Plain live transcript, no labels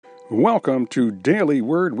Welcome to Daily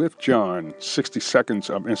Word with John, 60 Seconds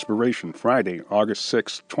of Inspiration, Friday, August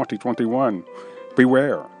 6, 2021.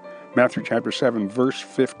 Beware. Matthew chapter 7, verse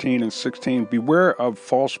 15 and 16. Beware of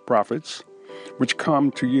false prophets, which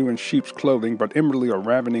come to you in sheep's clothing, but inwardly are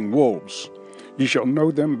ravening wolves. Ye shall know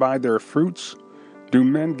them by their fruits. Do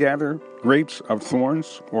men gather grapes of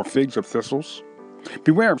thorns or figs of thistles?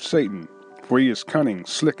 Beware of Satan, for he is cunning,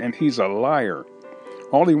 slick, and he's a liar.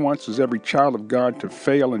 All he wants is every child of God to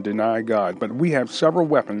fail and deny God. But we have several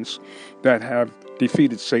weapons that have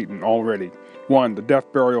defeated Satan already. 1, the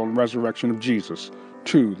death, burial, and resurrection of Jesus.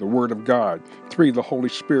 2, the Word of God. 3, the Holy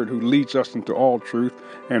Spirit who leads us into all truth.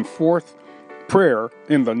 And 4th, prayer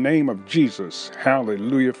in the name of Jesus.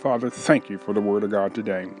 Hallelujah, Father. Thank you for the Word of God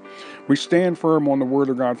today. We stand firm on the Word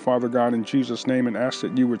of God, Father God, in Jesus' name, and ask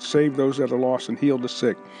that you would save those that are lost and heal the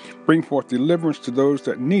sick. Bring forth deliverance to those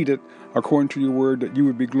that need it, according to your word, that you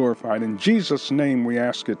would be glorified. In Jesus' name we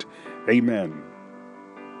ask it. Amen.